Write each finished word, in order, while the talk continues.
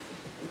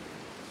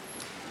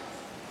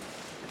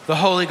The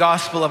Holy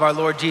Gospel of our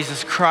Lord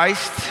Jesus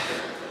Christ,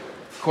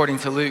 according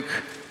to Luke.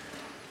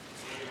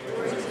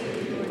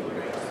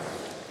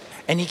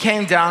 And he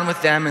came down with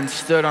them and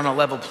stood on a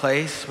level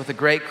place with a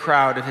great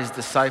crowd of his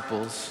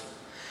disciples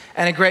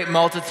and a great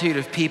multitude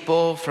of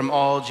people from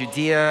all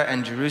Judea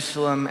and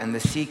Jerusalem and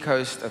the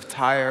seacoast of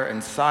Tyre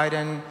and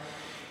Sidon,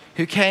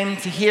 who came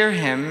to hear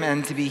him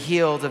and to be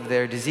healed of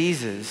their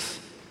diseases.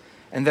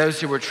 And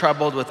those who were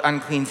troubled with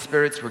unclean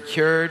spirits were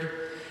cured,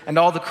 and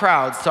all the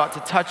crowd sought to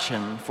touch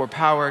him, for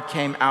power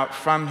came out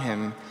from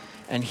him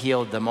and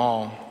healed them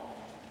all.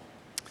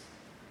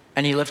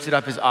 And he lifted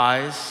up his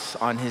eyes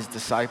on his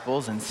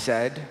disciples and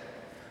said,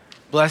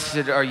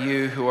 "Blessed are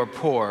you who are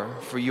poor,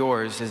 for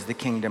yours is the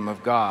kingdom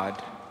of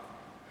God.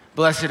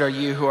 Blessed are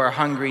you who are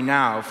hungry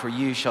now, for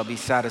you shall be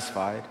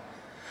satisfied.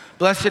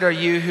 Blessed are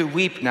you who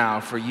weep now,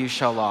 for you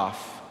shall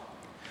laugh.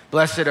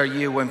 Blessed are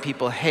you when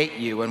people hate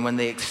you and when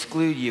they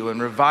exclude you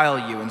and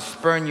revile you and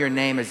spurn your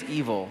name as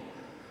evil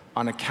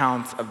on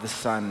account of the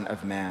Son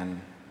of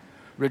Man.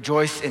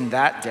 Rejoice in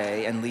that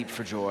day and leap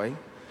for joy.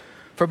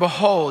 For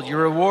behold,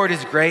 your reward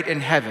is great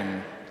in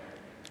heaven,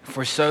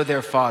 for so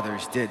their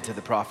fathers did to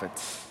the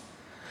prophets.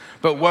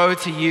 But woe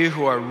to you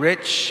who are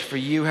rich, for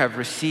you have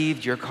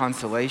received your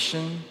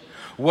consolation.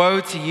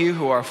 Woe to you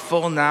who are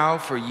full now,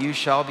 for you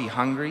shall be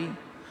hungry.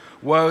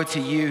 Woe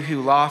to you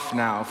who laugh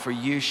now, for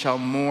you shall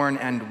mourn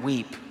and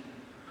weep.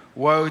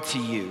 Woe to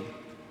you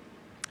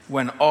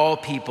when all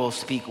people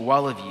speak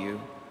well of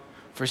you,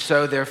 for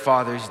so their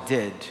fathers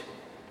did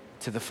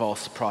to the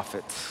false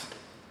prophets."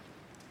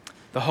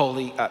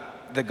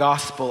 The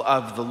Gospel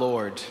of the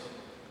Lord.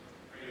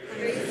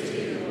 Praise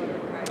to you,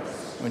 Lord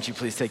Christ. Won't you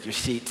please take your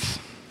seats?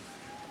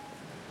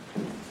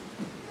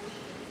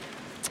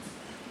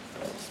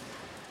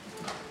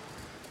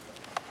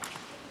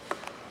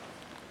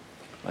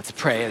 Let's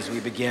pray as we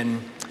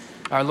begin.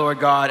 Our Lord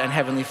God and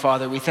Heavenly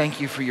Father, we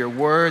thank you for your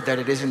word, that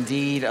it is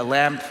indeed a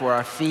lamp for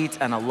our feet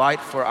and a light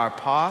for our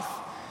path.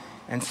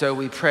 And so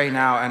we pray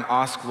now and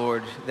ask,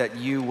 Lord, that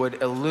you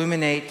would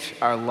illuminate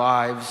our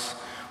lives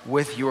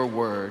with your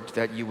word,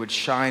 that you would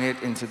shine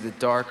it into the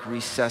dark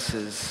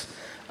recesses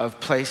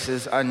of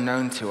places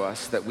unknown to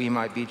us, that we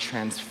might be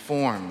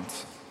transformed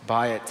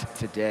by it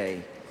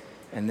today.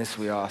 And this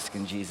we ask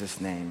in Jesus'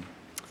 name.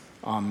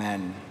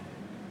 Amen.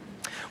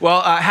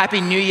 Well,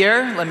 Happy New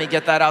Year. Let me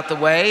get that out the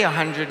way.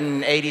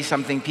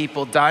 180-something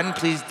people done.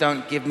 Please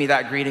don't give me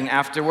that greeting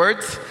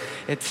afterwards.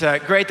 It's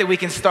great that we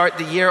can start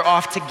the year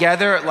off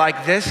together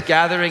like this,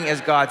 gathering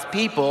as God's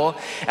people.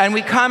 And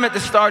we come at the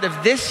start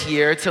of this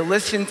year to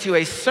listen to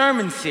a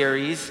sermon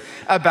series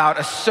about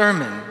a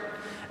sermon.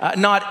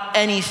 Not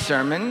any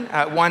sermon,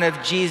 one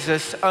of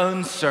Jesus'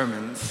 own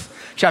sermons.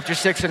 Chapter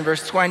 6 and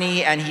verse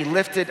 20, "And he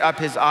lifted up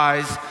his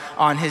eyes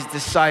on his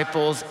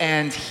disciples,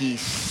 and he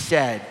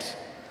said..."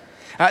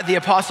 The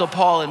Apostle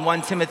Paul in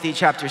 1 Timothy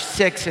chapter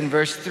 6 and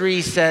verse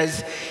 3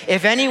 says,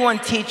 "If anyone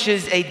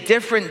teaches a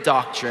different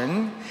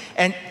doctrine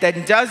and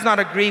that does not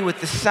agree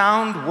with the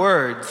sound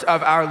words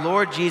of our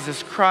Lord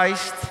Jesus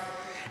Christ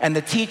and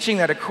the teaching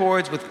that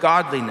accords with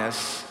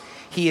godliness,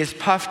 he is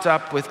puffed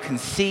up with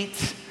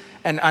conceit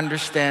and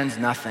understands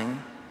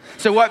nothing."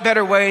 So what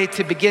better way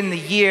to begin the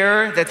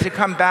year than to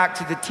come back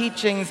to the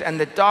teachings and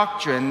the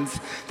doctrines,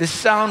 the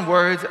sound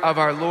words of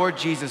our Lord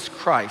Jesus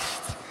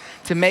Christ,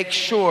 to make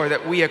sure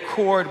that we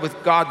accord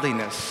with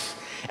godliness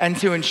and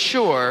to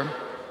ensure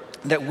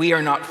that we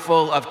are not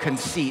full of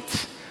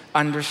conceit,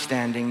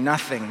 understanding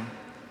nothing.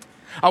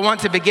 I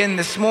want to begin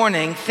this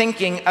morning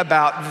thinking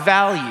about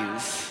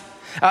values.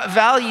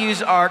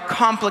 Values are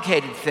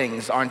complicated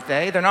things, aren't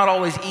they? They're not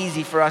always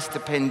easy for us to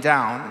pin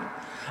down.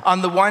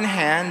 On the one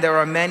hand, there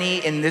are many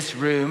in this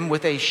room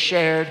with a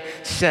shared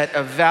set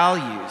of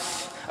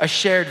values, a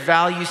shared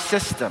value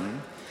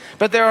system.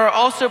 But there are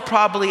also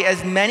probably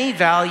as many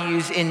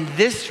values in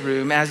this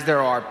room as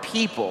there are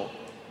people.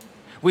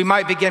 We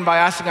might begin by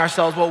asking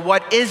ourselves, well,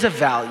 what is a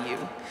value?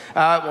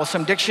 Well,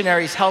 some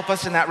dictionaries help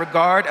us in that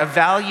regard. A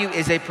value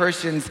is a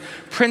person's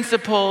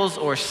principles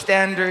or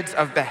standards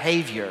of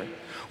behavior,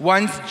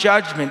 one's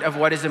judgment of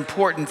what is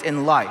important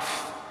in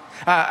life.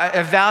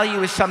 A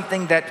value is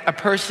something that a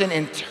person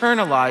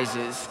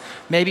internalizes,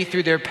 maybe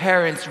through their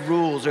parents'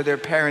 rules or their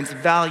parents'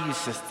 value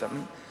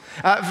system.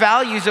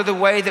 Values are the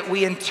way that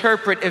we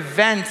interpret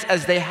events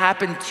as they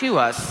happen to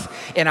us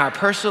in our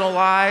personal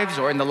lives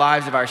or in the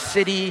lives of our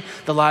city,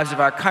 the lives of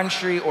our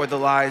country, or the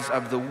lives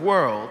of the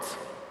world.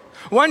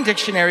 One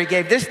dictionary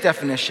gave this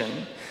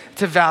definition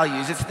to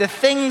values. It's the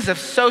things of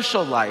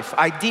social life,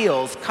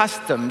 ideals,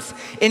 customs,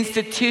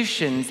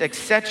 institutions,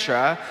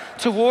 etc.,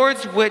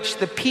 towards which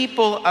the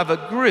people of a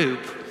group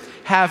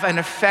have an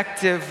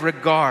effective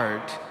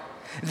regard.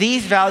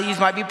 These values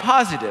might be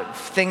positive,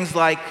 things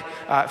like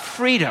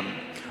freedom,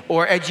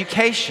 or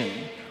education,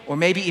 or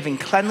maybe even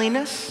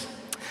cleanliness.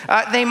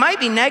 They might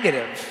be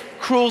negative,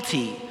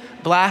 cruelty,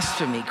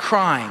 blasphemy,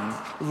 crime,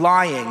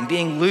 lying,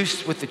 being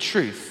loose with the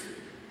truth.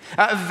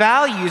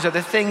 Values are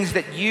the things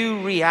that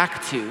you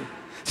react to.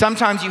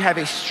 Sometimes you have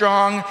a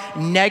strong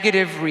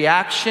negative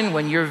reaction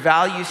when your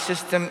value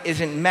system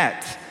isn't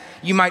met.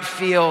 You might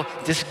feel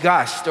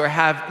disgust or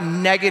have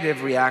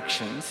negative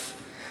reactions.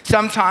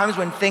 Sometimes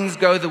when things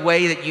go the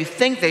way that you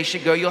think they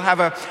should go, you'll have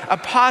a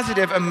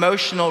positive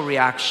emotional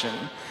reaction.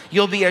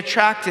 You'll be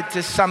attracted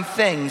to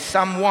something,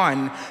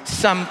 someone,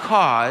 some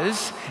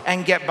cause,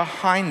 and get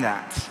behind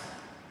that.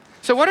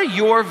 So what are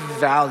your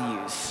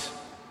values?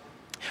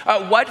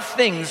 What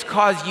things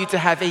cause you to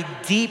have a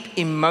deep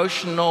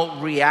emotional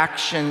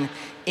reaction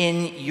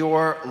in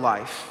your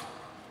life?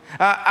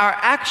 Our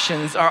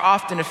actions are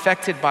often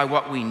affected by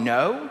what we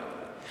know,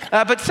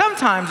 but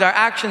sometimes our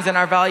actions and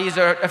our values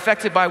are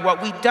affected by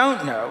what we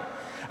don't know.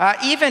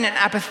 Even an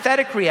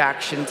apathetic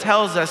reaction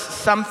tells us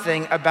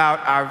something about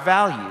our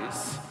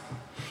values.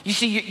 You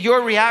see,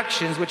 your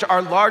reactions, which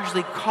are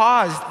largely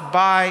caused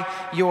by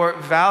your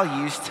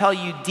values, tell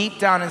you deep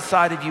down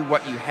inside of you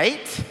what you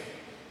hate,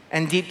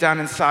 and deep down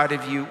inside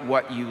of you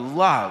what you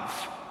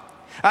love.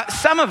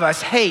 Some of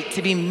us hate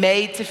to be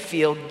made to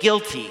feel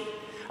guilty.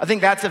 I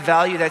think that's a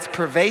value that's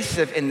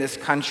pervasive in this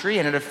country,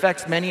 and it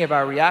affects many of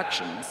our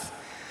reactions.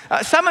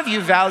 Some of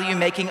you value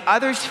making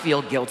others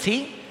feel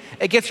guilty.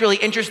 It gets really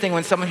interesting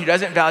when someone who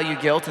doesn't value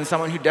guilt and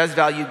someone who does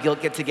value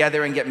guilt get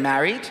together and get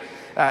married.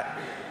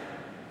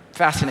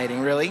 Fascinating,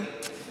 really.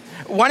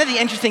 One of the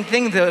interesting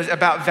things, though,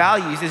 about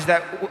values is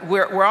that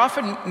we're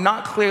often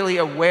not clearly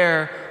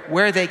aware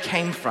where they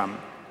came from.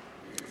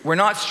 We're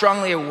not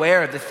strongly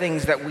aware of the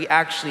things that we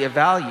actually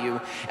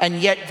value, and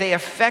yet they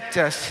affect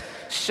us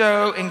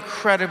so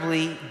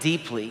incredibly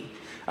deeply.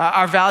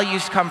 Our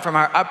values come from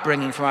our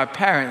upbringing, from our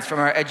parents, from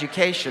our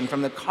education,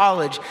 from the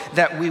college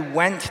that we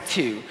went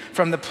to,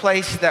 from the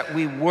place that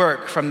we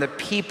work, from the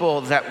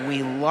people that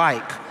we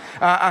like.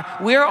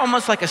 We're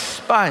almost like a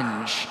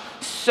sponge,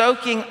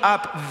 soaking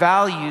up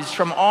values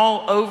from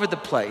all over the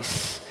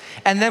place.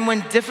 And then when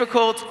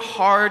difficult,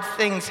 hard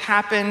things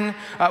happen,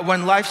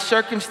 when life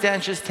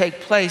circumstances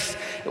take place,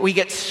 we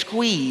get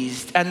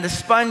squeezed, and the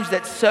sponge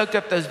that soaked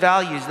up those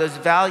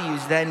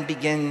values then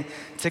begin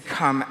to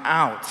come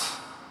out.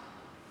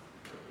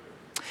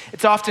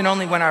 It's often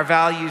only when our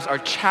values are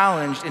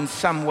challenged in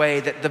some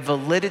way that the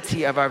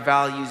validity of our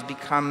values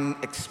become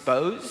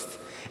exposed,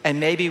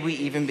 and maybe we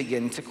even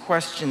begin to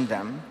question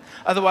them.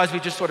 Otherwise, we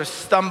just sort of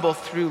stumble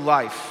through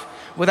life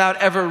without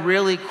ever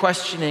really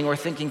questioning or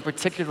thinking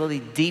particularly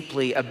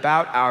deeply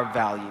about our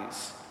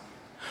values.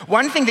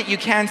 One thing that you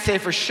can say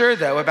for sure,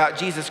 though, about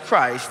Jesus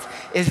Christ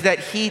is that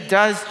he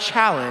does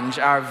challenge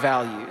our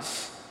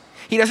values.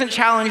 He doesn't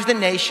challenge the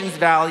nation's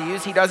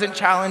values. He doesn't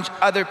challenge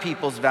other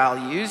people's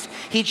values.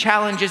 He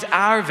challenges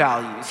our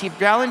values. He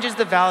challenges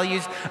the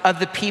values of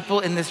the people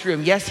in this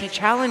room. Yes, he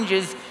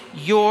challenges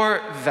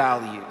your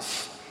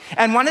values.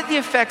 And one of the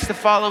effects of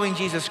following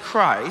Jesus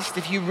Christ,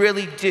 if you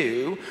really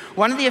do,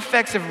 one of the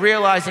effects of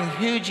realizing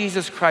who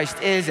Jesus Christ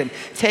is and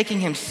taking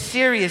him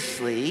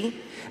seriously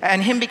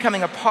and him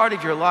becoming a part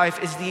of your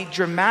life is the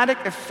dramatic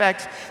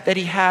effect that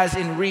he has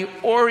in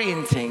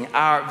reorienting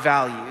our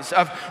values,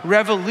 of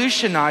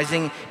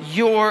revolutionizing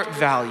your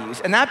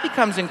values. And that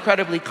becomes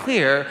incredibly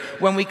clear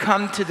when we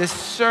come to this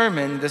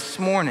sermon this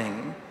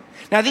morning.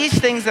 Now, these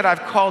things that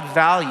I've called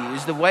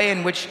values, the way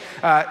in which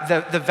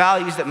the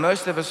values that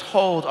most of us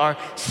hold are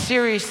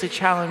seriously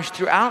challenged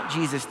throughout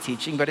Jesus'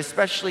 teaching, but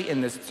especially in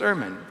this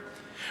sermon.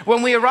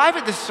 When we arrive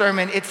at this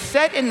sermon, it's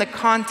set in the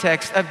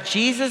context of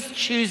Jesus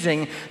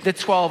choosing the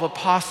 12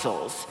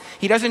 apostles.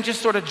 He doesn't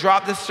just sort of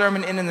drop this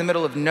sermon in the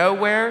middle of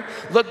nowhere.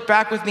 Look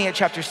back with me at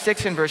chapter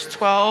 6 and verse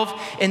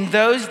 12. In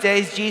those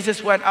days,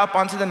 Jesus went up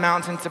onto the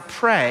mountain to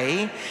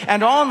pray,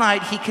 and all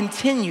night he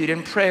continued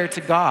in prayer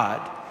to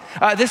God.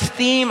 This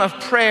theme of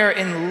prayer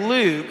in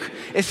Luke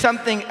is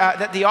something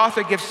that the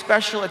author gives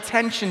special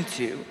attention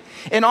to.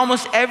 In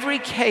almost every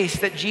case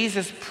that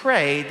Jesus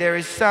prayed, there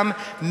is some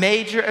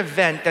major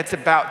event that's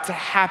about to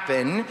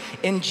happen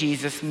in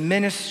Jesus'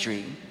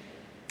 ministry.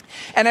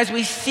 And as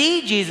we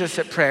see Jesus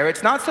at prayer,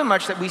 it's not so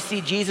much that we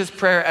see Jesus'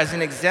 prayer as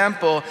an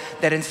example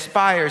that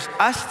inspires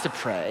us to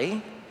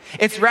pray.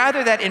 It's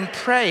rather that in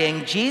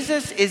praying,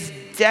 Jesus is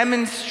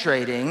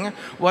demonstrating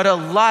what a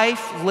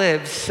life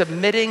lived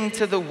submitting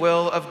to the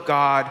will of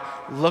God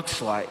looks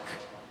like.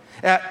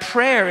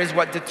 Prayer is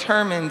what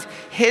determined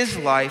his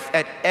life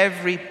at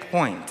every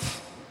point.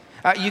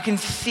 You can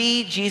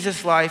see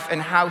Jesus' life and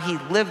how he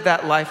lived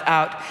that life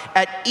out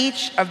at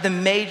each of the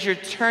major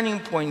turning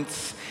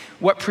points.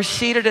 What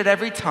preceded it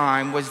every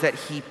time was that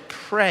he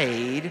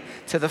prayed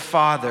to the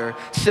Father,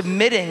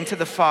 submitting to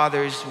the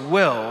Father's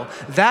will.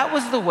 That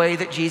was the way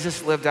that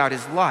Jesus lived out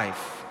his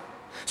life.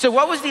 So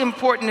what was the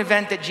important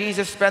event that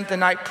Jesus spent the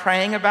night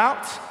praying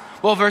about?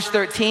 Well, verse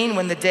 13,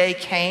 when the day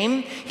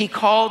came, he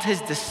called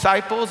his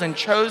disciples and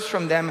chose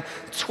from them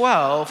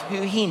 12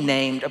 who he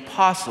named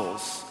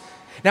apostles.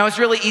 Now, it's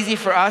really easy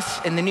for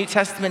us in the New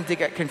Testament to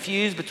get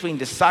confused between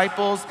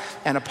disciples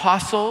and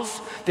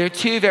apostles. They're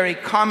two very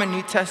common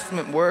New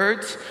Testament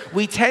words.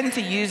 We tend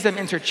to use them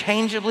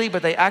interchangeably,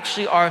 but they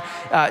actually are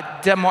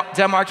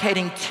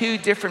demarcating two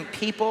different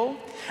people.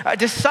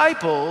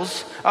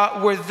 Disciples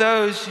were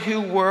those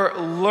who were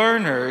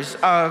learners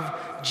of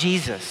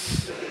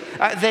Jesus.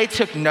 They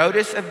took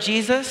notice of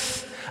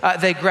Jesus.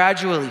 They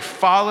gradually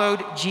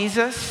followed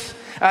Jesus.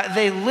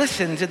 They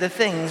listened to the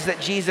things that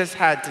Jesus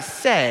had to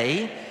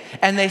say,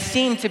 and they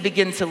seemed to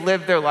begin to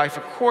live their life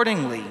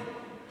accordingly.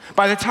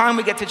 By the time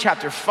we get to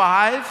chapter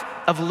 5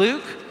 of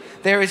Luke,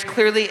 there is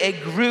clearly a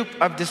group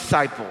of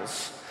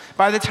disciples.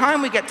 By the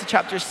time we get to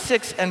chapter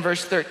 6 and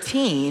verse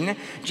 13,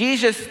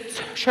 Jesus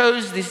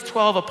chose these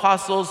 12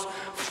 apostles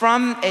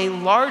from a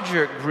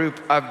larger group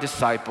of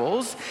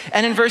disciples.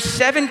 And in verse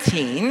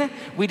 17,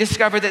 we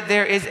discover that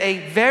there is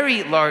a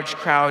very large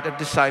crowd of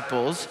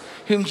disciples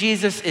whom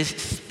Jesus is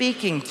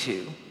speaking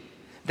to.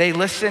 They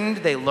listened,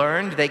 they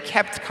learned, they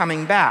kept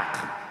coming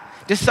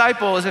back.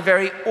 Disciple is a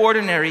very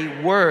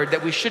ordinary word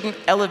that we shouldn't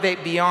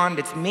elevate beyond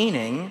its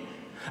meaning.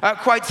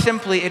 Quite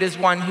simply, it is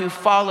one who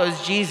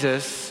follows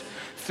Jesus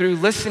through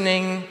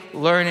listening,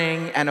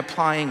 learning, and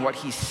applying what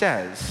he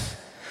says.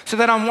 So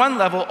that on one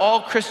level,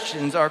 all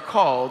Christians are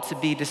called to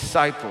be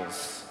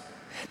disciples.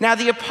 Now,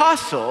 the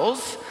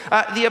apostles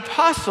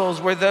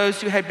were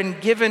those who had been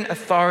given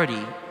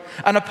authority.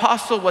 An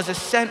apostle was a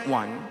sent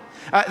one.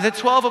 The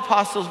 12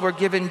 apostles were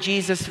given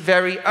Jesus'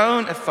 very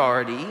own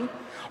authority,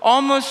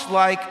 almost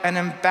like an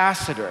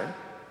ambassador.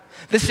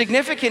 The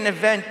significant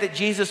event that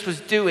Jesus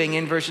was doing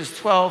in verses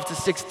 12 to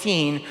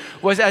 16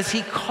 was as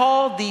he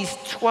called these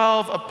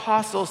 12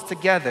 apostles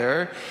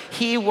together,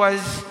 he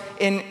was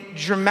in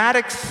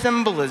dramatic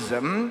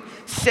symbolism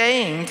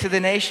saying to the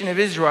nation of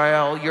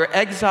Israel, your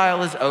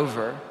exile is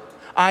over.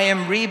 I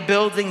am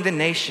rebuilding the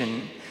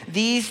nation.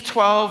 These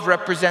 12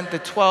 represent the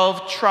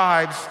 12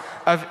 tribes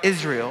of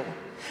Israel.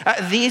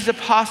 These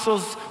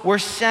apostles were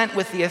sent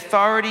with the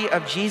authority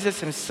of Jesus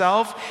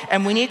himself,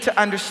 and we need to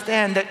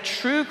understand that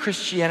true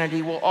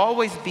Christianity will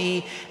always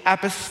be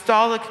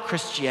apostolic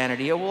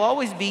Christianity. It will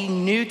always be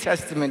New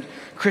Testament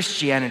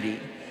Christianity.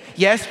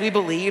 Yes, we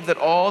believe that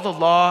all the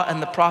law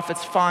and the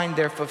prophets find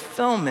their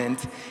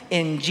fulfillment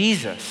in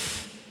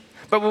Jesus.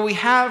 But what we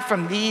have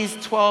from these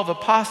 12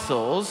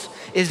 apostles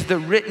is the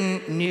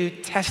written New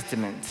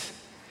Testament.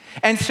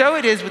 And so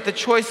it is with the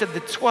choice of the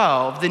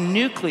 12, the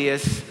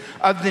nucleus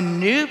of the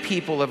new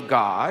people of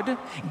God,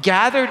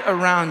 gathered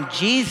around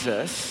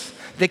Jesus,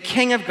 the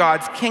King of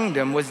God's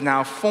kingdom was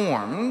now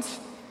formed.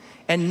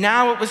 And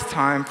now it was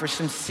time for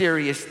some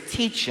serious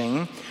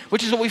teaching,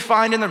 which is what we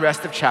find in the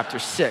rest of chapter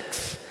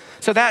 6.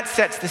 So that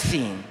sets the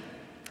scene.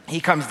 He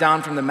comes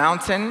down from the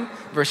mountain,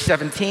 verse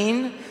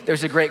 17.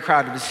 There's a great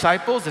crowd of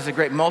disciples. There's a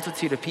great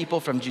multitude of people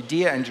from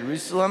Judea and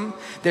Jerusalem.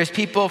 There's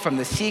people from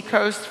the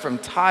seacoast, from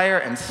Tyre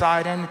and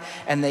Sidon,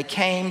 and they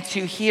came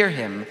to hear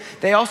him.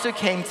 They also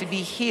came to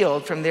be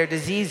healed from their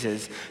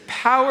diseases.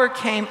 Power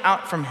came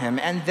out from him.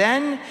 And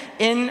then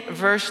in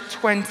verse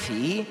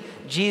 20,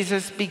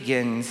 Jesus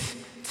begins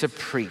to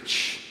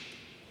preach.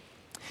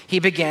 He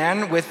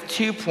began with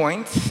 2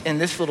 points in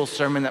this little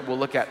sermon that we'll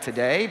look at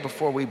today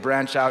before we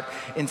branch out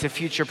into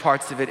future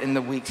parts of it in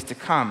the weeks to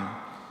come.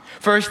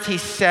 First, he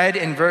said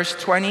in verse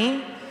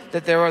 20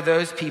 that there are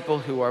those people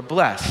who are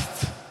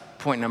blessed.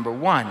 Point number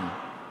 1.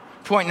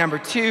 Point number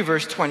 2,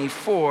 verse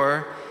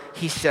 24,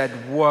 he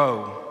said,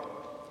 woe.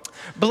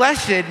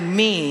 Blessed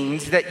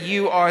means that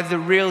you are the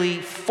really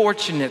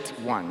fortunate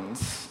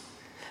ones.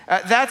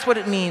 That's what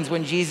it means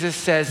when Jesus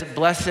says,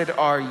 blessed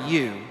are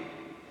you.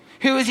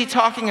 Who is he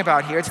talking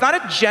about here? It's not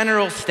a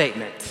general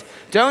statement.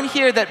 Don't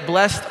hear that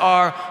blessed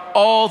are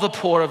all the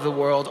poor of the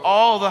world,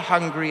 all the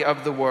hungry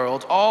of the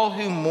world, all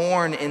who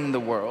mourn in the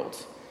world.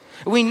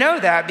 We know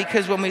that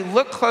because when we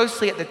look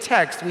closely at the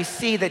text, we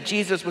see that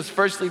Jesus was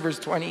firstly, verse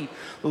 20,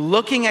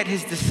 looking at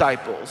his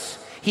disciples.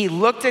 He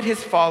looked at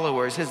his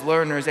followers, his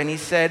learners, and he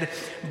said,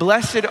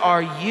 blessed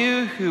are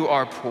you who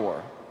are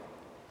poor.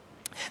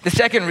 The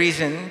second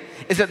reason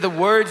is that the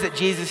words that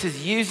Jesus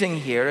is using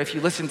here, if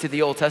you listen to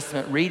the Old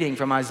Testament reading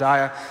from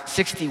Isaiah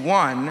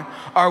 61,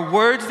 are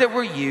words that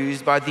were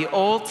used by the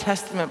Old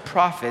Testament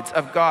prophets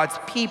of God's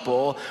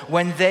people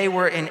when they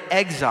were in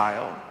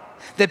exile.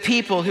 The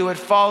people who had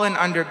fallen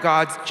under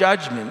God's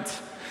judgment,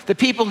 the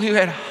people who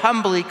had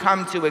humbly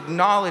come to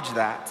acknowledge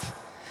that.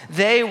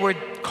 They were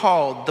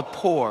called the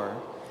poor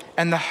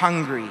and the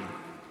hungry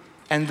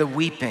and the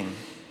weeping.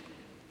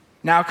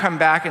 Now come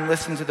back and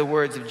listen to the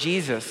words of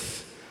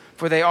Jesus,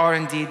 for they are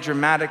indeed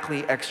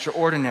dramatically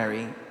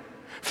extraordinary.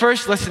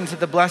 First, listen to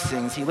the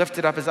blessings. He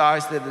lifted up his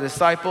eyes to the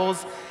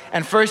disciples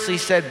and firstly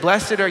said,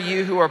 blessed are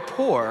you who are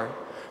poor,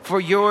 for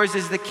yours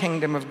is the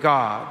kingdom of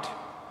God.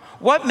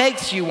 What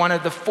makes you one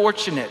of the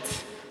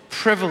fortunate,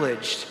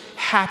 privileged,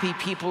 happy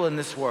people in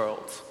this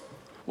world?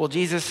 Well,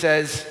 Jesus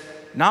says,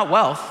 not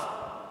wealth.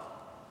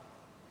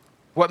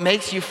 What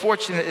makes you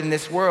fortunate in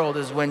this world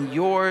is when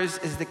yours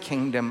is the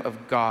kingdom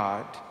of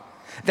God.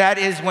 That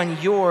is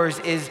when yours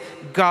is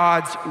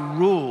God's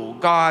rule,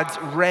 God's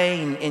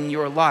reign in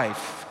your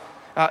life,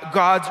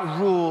 God's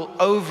rule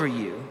over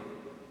you.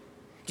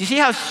 Do you see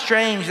how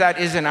strange that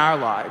is in our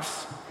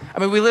lives? I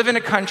mean, we live in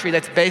a country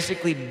that's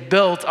basically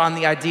built on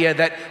the idea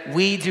that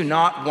we do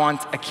not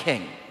want a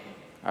king,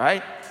 all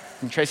right? You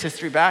can trace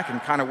history back and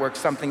kind of work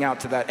something out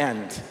to that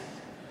end.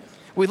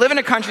 We live in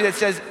a country that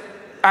says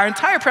our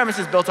entire premise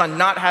is built on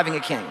not having a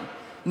king,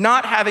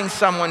 not having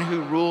someone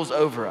who rules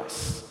over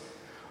us.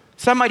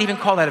 Some might even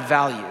call that a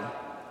value.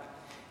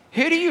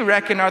 Who do you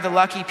reckon are the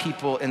lucky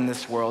people in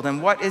this world, and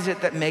what is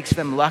it that makes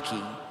them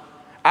lucky?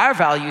 Our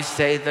values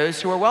say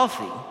those who are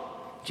wealthy.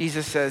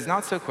 Jesus says,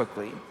 not so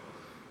quickly.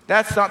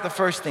 That's not the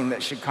first thing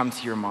that should come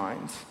to your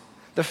mind.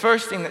 The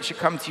first thing that should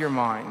come to your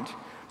mind,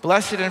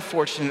 blessed and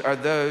fortunate are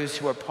those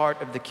who are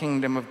part of the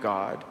kingdom of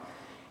God,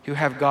 who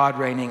have God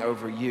reigning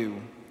over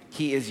you.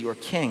 He is your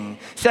king.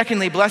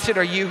 Secondly, blessed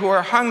are you who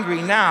are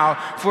hungry now,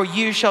 for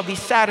you shall be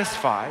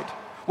satisfied.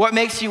 What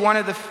makes you one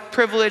of the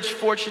privileged,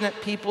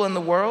 fortunate people in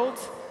the world?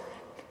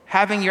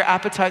 Having your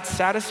appetites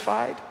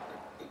satisfied?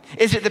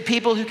 Is it the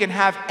people who can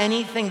have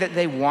anything that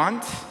they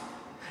want?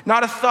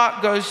 Not a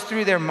thought goes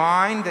through their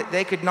mind that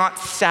they could not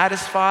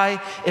satisfy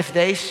if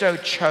they so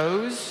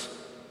chose?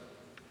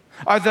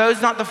 Are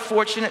those not the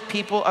fortunate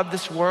people of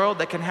this world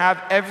that can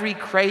have every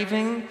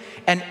craving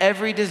and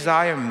every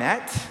desire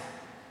met?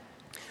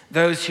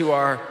 Those who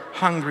are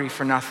hungry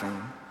for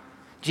nothing.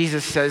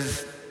 Jesus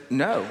says,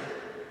 no.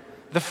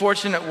 The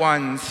fortunate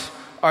ones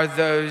are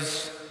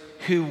those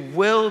who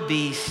will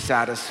be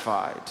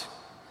satisfied.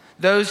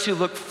 Those who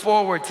look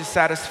forward to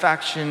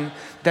satisfaction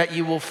that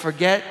you will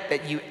forget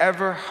that you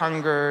ever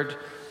hungered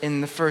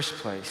in the first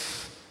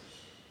place.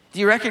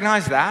 Do you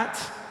recognize that?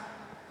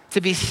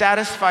 To be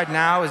satisfied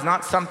now is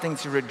not something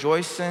to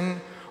rejoice in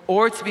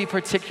or to be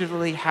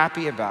particularly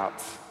happy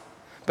about,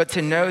 but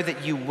to know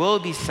that you will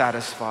be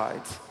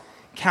satisfied,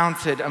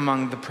 counted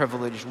among the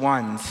privileged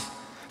ones.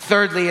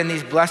 Thirdly, in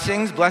these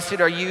blessings, blessed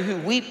are you who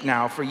weep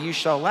now, for you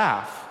shall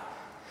laugh.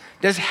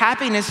 Does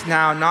happiness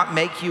now not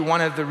make you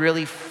one of the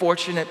really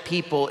fortunate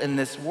people in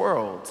this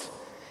world?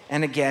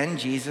 And again,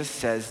 Jesus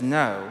says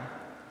no.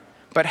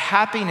 But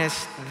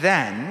happiness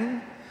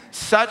then,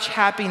 such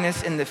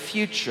happiness in the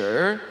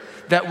future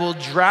that will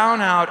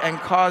drown out and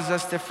cause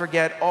us to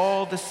forget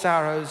all the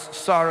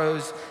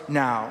sorrows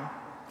now.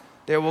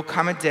 There will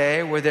come a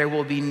day where there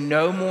will be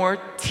no more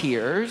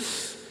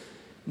tears,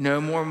 no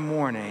more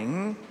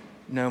mourning,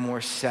 no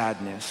more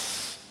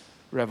sadness.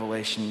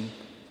 Revelation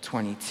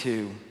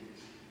 22.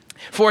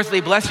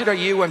 Fourthly, blessed are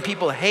you when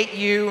people hate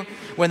you,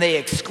 when they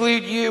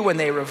exclude you, when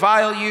they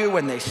revile you,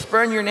 when they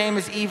spurn your name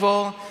as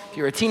evil. If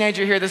you're a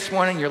teenager here this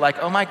morning, you're like,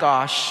 oh my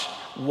gosh,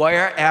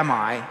 where am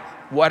I?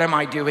 What am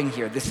I doing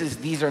here?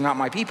 These are not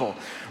my people.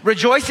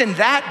 Rejoice in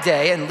that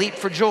day and leap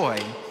for joy.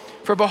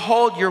 For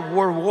behold, your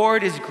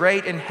reward is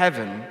great in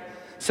heaven.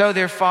 So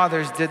their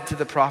fathers did to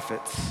the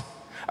prophets.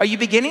 Are you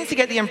beginning to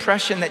get the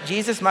impression that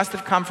Jesus must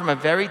have come from a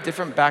very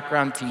different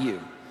background to you?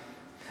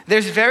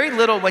 There's very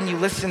little when you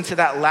listen to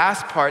that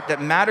last part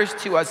that matters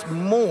to us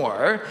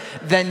more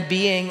than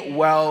being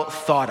well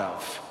thought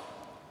of.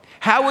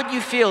 How would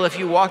you feel if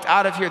you walked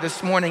out of here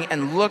this morning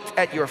and looked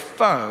at your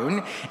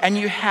phone and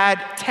you had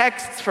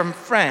texts from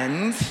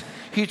friends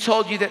who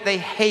told you that they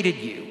hated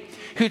you,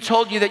 who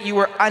told you that you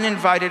were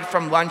uninvited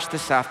from lunch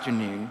this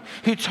afternoon,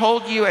 who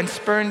told you and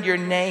spurned your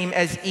name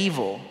as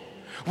evil?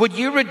 Would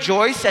you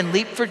rejoice and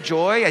leap for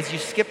joy as you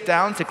skip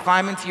down to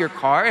climb into your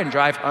car and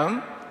drive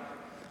home?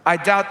 I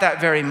doubt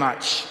that very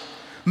much.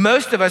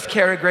 Most of us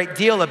care a great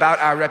deal about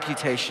our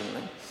reputation.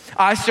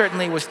 I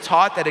certainly was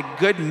taught that a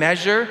good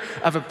measure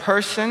of a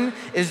person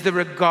is the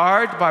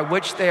regard by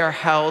which they are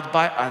held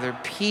by other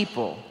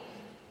people.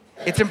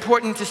 It's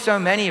important to so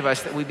many of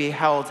us that we be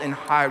held in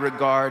high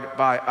regard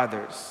by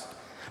others.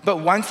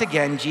 But once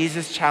again,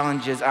 Jesus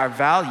challenges our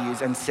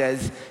values and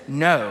says,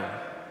 no,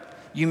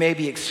 you may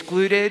be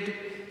excluded,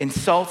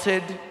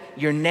 insulted,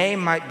 your name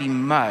might be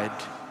mud,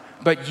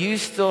 but you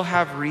still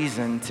have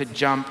reason to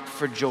jump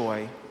for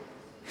joy.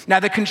 Now,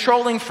 the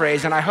controlling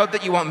phrase, and I hope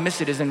that you won't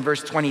miss it, is in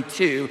verse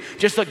 22.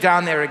 Just look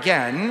down there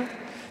again.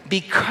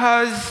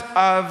 Because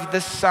of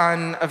the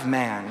Son of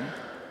Man.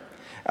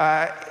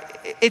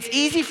 It's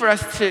easy for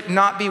us to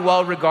not be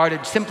well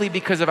regarded simply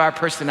because of our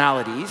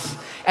personalities,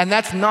 and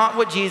that's not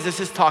what Jesus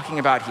is talking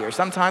about here.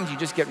 Sometimes you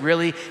just get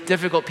really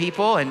difficult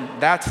people, and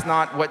that's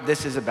not what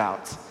this is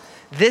about.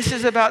 This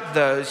is about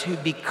those who,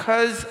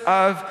 because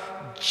of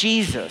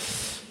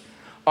Jesus,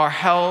 are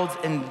held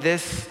in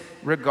this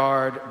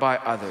regard by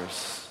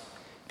others,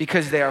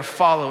 because they are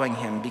following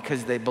him,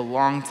 because they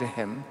belong to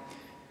him.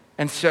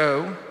 And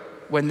so,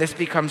 when this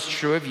becomes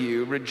true of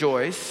you,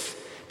 rejoice,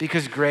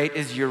 because great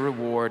is your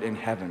reward in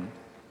heaven.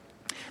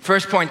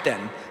 First point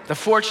then, the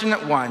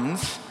fortunate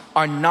ones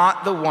are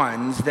not the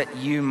ones that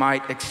you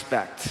might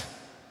expect.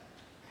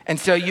 And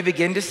so you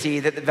begin to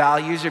see that the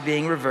values are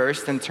being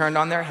reversed and turned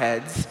on their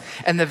heads,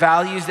 and the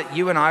values that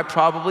you and I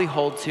probably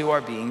hold to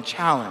are being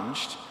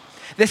challenged.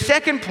 The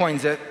second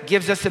point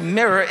gives us a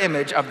mirror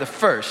image of the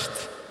first.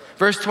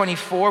 Verse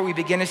 24, we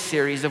begin a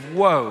series of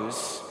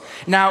woes.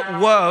 Now,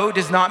 woe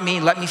does not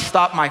mean let me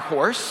stop my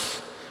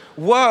horse.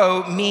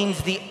 Woe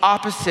means the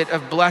opposite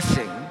of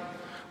blessing.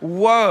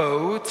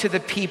 Woe to the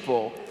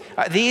people.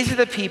 These are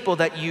the people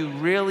that you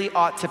really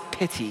ought to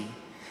pity.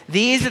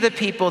 These are the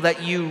people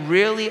that you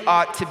really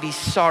ought to be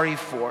sorry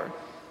for.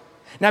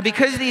 Now,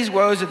 because these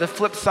woes are the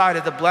flip side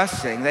of the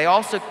blessing, they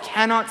also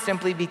cannot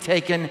simply be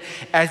taken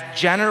as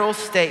general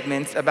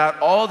statements about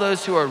all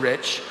those who are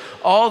rich,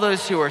 all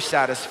those who are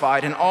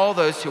satisfied, and all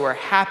those who are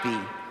happy.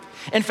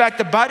 In fact,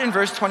 the but in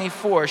verse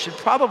 24 should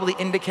probably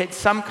indicate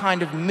some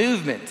kind of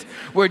movement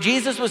where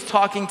Jesus was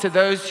talking to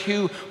those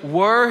who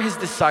were his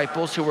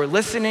disciples, who were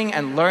listening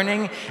and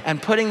learning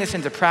and putting this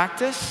into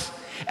practice,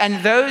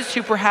 and those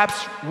who perhaps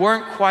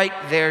weren't quite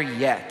there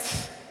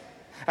yet.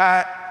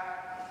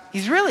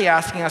 He's really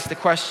asking us the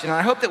question, and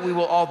I hope that we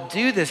will all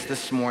do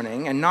this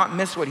morning and not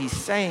miss what he's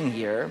saying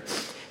here.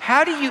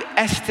 How do you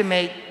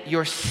estimate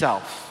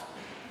yourself?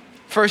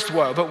 First,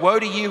 woe, but woe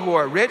to you who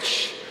are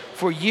rich,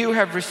 for you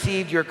have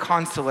received your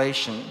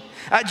consolation.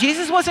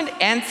 Jesus wasn't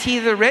anti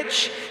the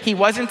rich. He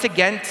wasn't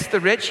against the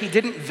rich. He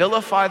didn't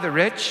vilify the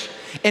rich.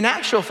 In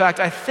actual fact,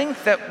 I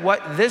think that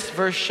what this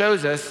verse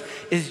shows us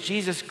is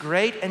Jesus'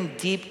 great and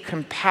deep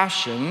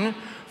compassion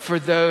for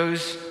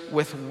those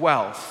with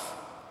wealth.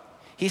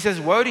 He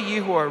says, woe to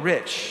you who are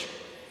rich,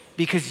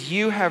 because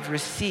you have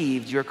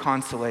received your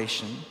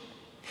consolation.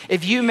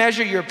 If you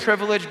measure your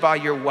privilege by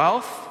your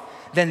wealth,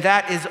 then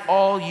that is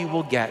all you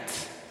will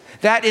get.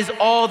 That is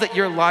all that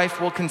your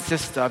life will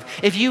consist of.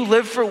 If you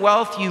live for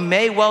wealth, you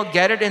may well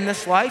get it in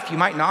this life. You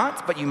might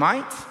not, but you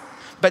might.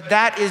 But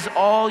that is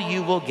all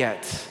you will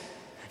get.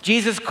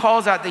 Jesus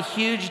calls out the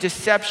huge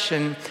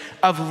deception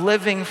of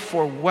living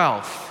for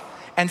wealth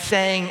and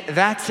saying,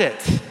 that's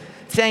it.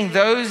 Saying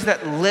those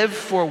that live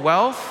for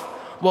wealth,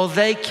 well,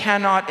 they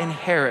cannot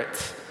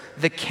inherit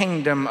the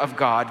kingdom of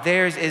God.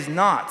 Theirs is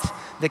not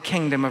the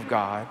kingdom of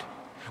God.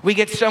 We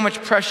get so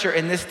much pressure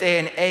in this day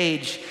and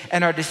age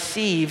and are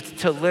deceived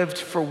to live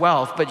for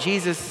wealth. But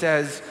Jesus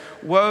says,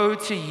 woe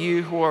to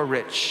you who are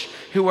rich,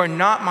 who are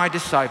not my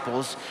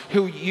disciples,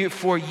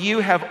 for you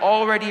have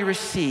already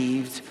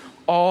received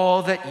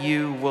all that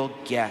you will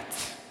get.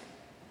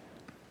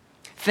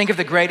 Think of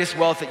the greatest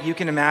wealth that you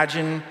can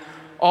imagine,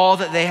 all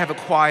that they have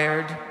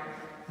acquired.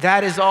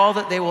 That is all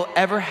that they will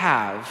ever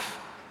have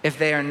if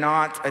they are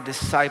not a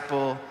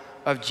disciple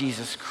of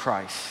Jesus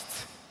Christ.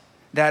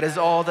 That is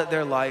all that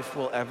their life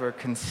will ever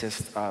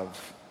consist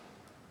of.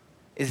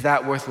 Is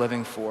that worth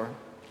living for?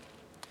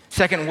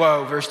 Second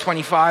woe, verse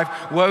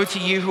 25, woe to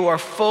you who are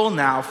full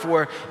now,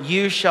 for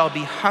you shall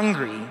be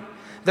hungry.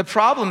 The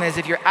problem is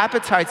if your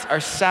appetites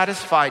are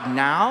satisfied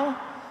now,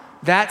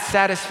 that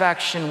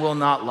satisfaction will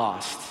not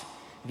last.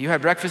 If you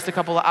had breakfast a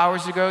couple of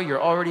hours ago,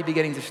 you're already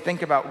beginning to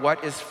think about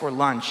what is for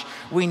lunch.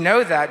 We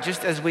know that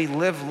just as we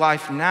live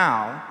life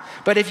now.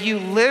 But if you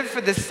live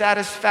for the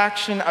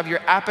satisfaction of your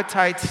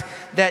appetites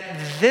that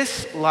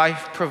this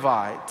life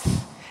provides,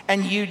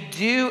 and you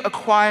do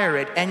acquire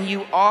it, and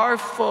you are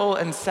full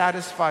and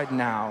satisfied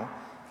now,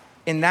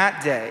 in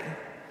that day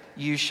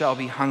you shall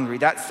be hungry.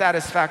 That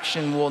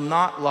satisfaction will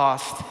not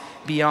last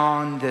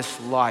beyond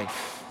this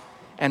life.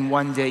 And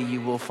one day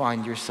you will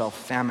find yourself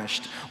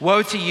famished.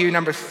 Woe to you,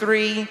 number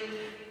 3,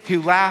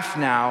 who laugh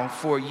now,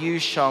 for you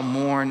shall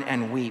mourn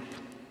and weep.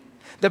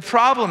 The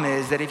problem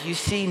is that if you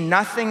see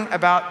nothing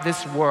about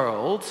this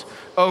world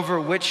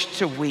over which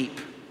to weep,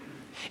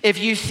 if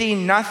you see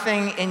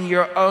nothing in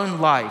your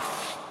own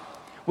life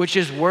which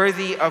is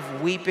worthy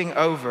of weeping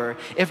over,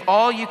 if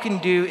all you can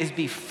do is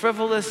be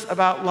frivolous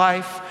about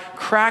life,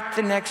 crack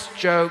the next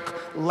joke,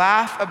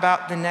 laugh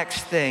about the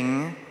next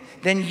thing,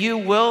 then you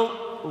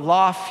will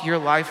laugh your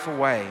life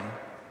away.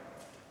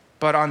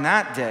 But on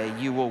that day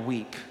you will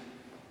weep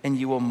and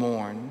you will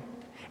mourn.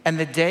 And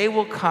the day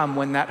will come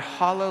when that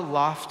hollow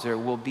laughter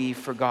will be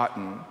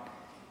forgotten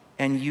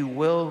and you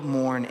will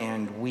mourn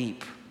and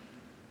weep.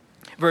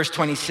 Verse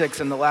 26,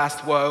 and the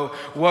last woe,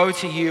 woe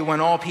to you when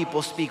all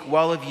people speak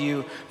well of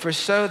you, for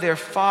so their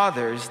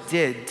fathers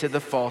did to the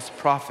false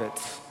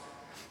prophets.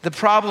 The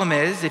problem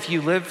is, if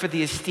you live for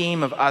the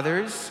esteem of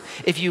others,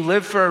 if you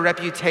live for a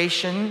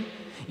reputation,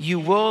 you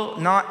will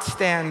not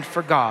stand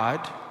for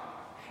God,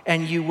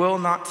 and you will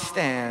not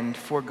stand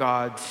for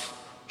God's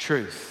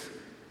truth.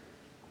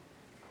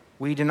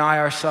 We deny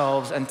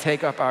ourselves and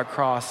take up our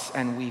cross,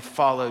 and we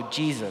follow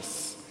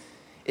Jesus.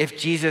 If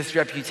Jesus'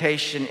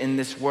 reputation in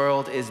this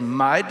world is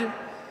mud,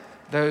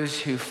 those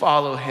who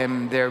follow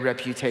him, their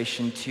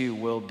reputation too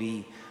will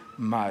be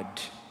mud.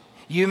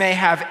 You may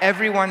have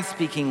everyone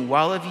speaking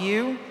well of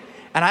you,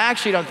 and I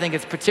actually don't think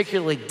it's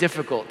particularly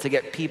difficult to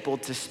get people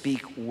to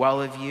speak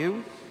well of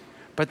you.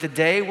 But the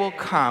day will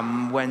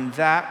come when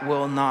that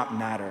will not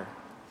matter.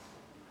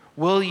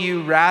 Will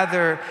you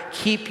rather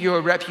keep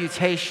your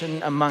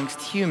reputation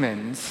amongst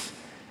humans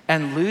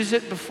and lose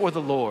it before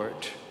the Lord,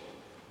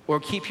 or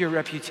keep your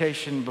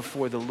reputation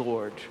before the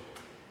Lord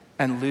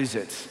and lose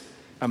it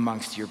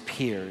amongst your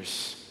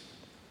peers?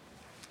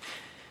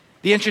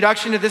 The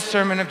introduction to this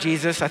sermon of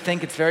Jesus, I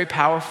think it's very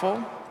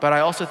powerful, but I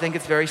also think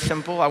it's very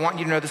simple. I want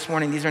you to know this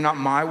morning, these are not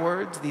my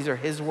words, these are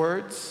his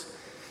words.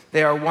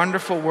 They are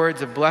wonderful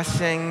words of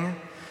blessing.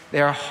 They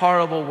are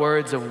horrible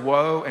words of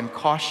woe and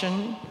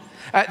caution.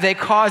 They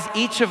cause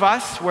each of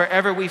us,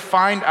 wherever we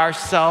find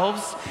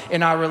ourselves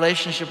in our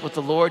relationship with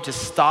the Lord, to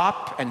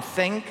stop and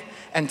think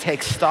and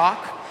take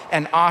stock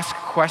and ask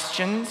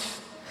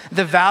questions.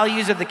 The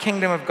values of the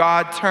kingdom of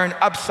God turn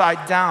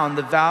upside down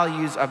the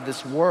values of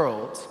this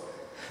world.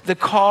 The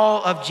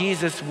call of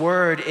Jesus'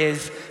 word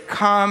is,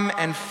 come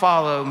and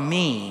follow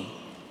me.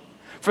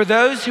 For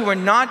those who were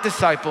not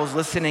disciples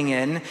listening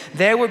in,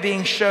 they were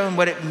being shown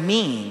what it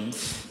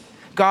means.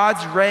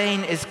 God's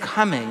reign is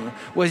coming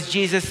was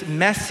Jesus'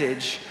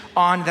 message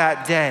on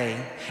that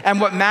day.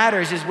 And what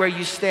matters is where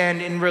you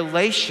stand in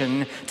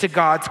relation to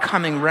God's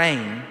coming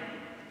reign.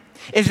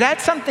 Is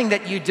that something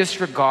that you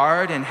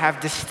disregard and have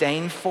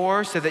disdain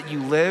for so that you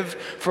live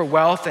for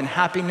wealth and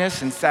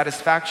happiness and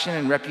satisfaction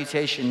and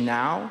reputation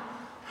now?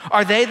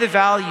 Are they the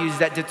values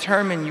that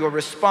determine your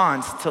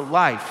response to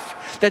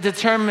life, that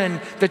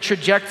determine the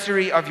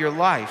trajectory of your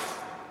life?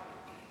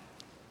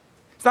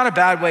 It's not a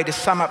bad way to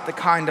sum up the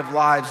kind of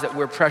lives that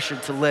we're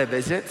pressured to live,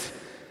 is it?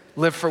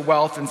 Live for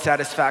wealth and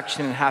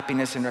satisfaction and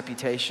happiness and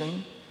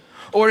reputation?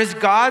 Or is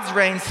God's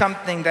reign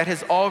something that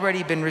has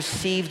already been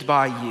received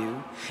by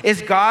you?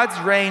 Is God's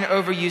reign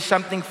over you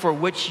something for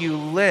which you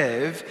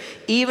live,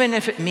 even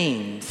if it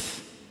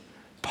means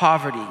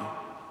poverty,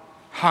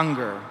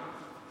 hunger,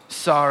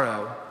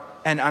 sorrow,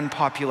 and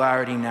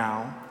unpopularity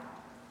now?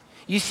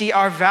 You see,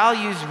 our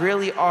values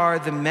really are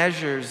the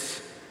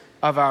measures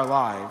of our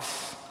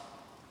lives.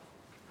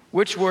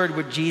 Which word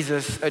would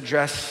Jesus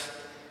address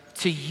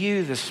to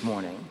you this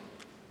morning?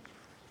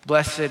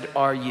 Blessed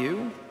are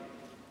you,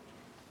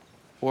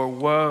 or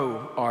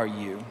woe are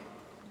you?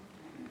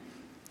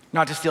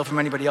 Not to steal from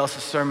anybody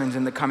else's sermons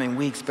in the coming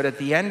weeks, but at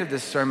the end of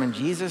this sermon,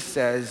 Jesus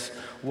says,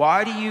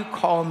 "Why do you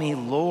call me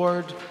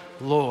Lord,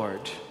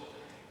 Lord,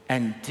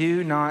 and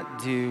do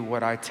not do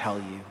what I tell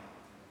you?"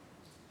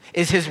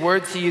 Is his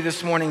word to you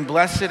this morning,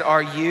 blessed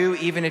are you,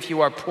 even if you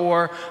are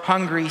poor,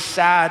 hungry,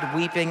 sad,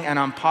 weeping, and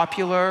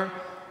unpopular?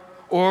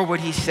 Or would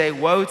he say,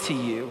 woe to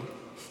you,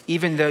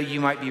 even though you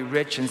might be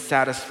rich and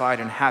satisfied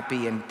and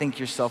happy and think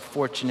yourself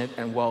fortunate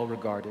and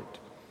well-regarded?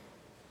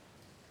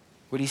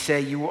 Would he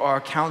say you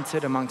are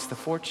counted amongst the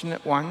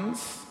fortunate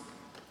ones,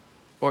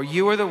 or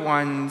you are the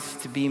ones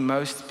to be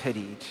most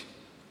pitied?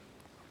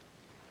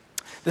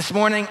 This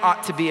morning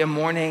ought to be a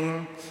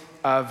morning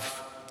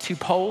of two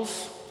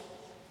poles.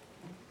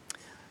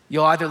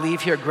 You'll either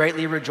leave here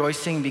greatly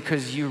rejoicing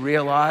because you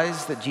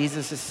realize that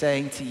Jesus is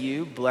saying to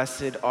you,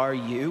 blessed are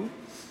you.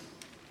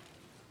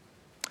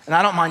 And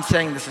I don't mind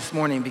saying this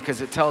morning because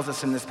it tells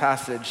us in this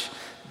passage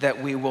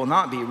that we will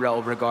not be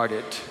well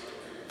regarded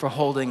for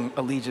holding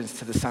allegiance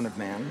to the Son of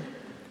Man.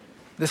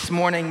 This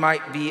morning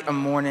might be a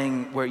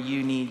morning where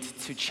you need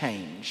to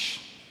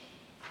change.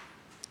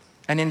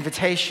 An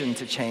invitation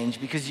to change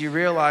because you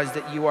realize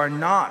that you are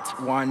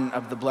not one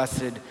of the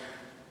blessed,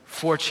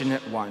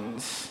 fortunate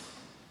ones.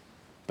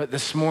 But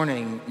this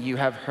morning you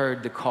have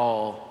heard the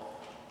call,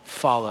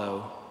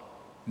 follow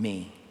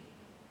me.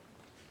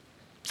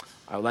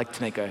 I would like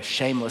to make a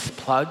shameless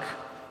plug.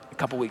 In a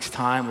couple weeks'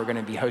 time, we're going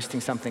to be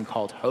hosting something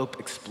called Hope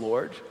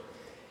Explored.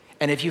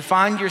 And if you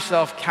find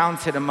yourself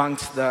counted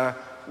amongst the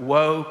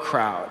woe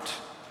crowd,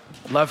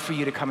 I'd love for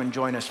you to come and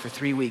join us for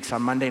 3 weeks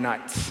on Monday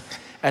nights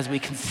as we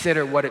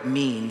consider what it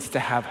means to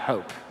have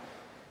hope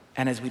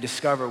and as we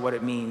discover what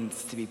it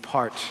means to be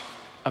part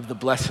of the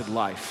blessed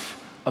life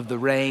of the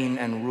reign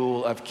and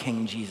rule of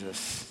King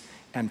Jesus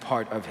and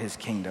part of his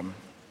kingdom.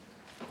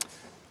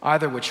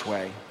 Either which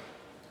way,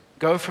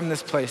 go from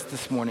this place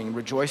this morning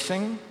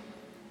rejoicing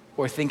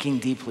or thinking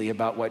deeply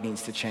about what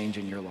needs to change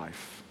in your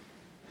life,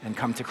 and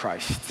come to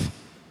Christ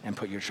and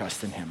put your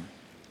trust in him.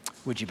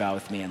 Would you bow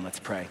with me and let's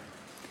pray.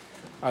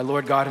 Our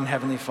Lord God and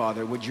Heavenly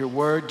Father, would your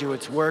word do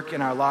its work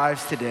in our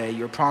lives today?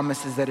 Your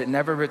promise is that it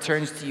never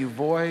returns to you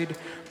void,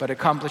 but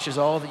accomplishes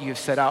all that you have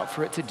set out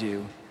for it to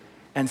do.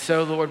 And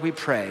so, Lord, we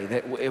pray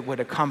that it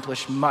would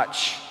accomplish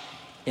much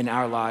in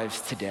our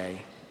lives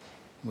today.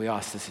 We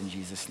ask this in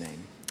Jesus'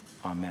 name.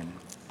 Amen.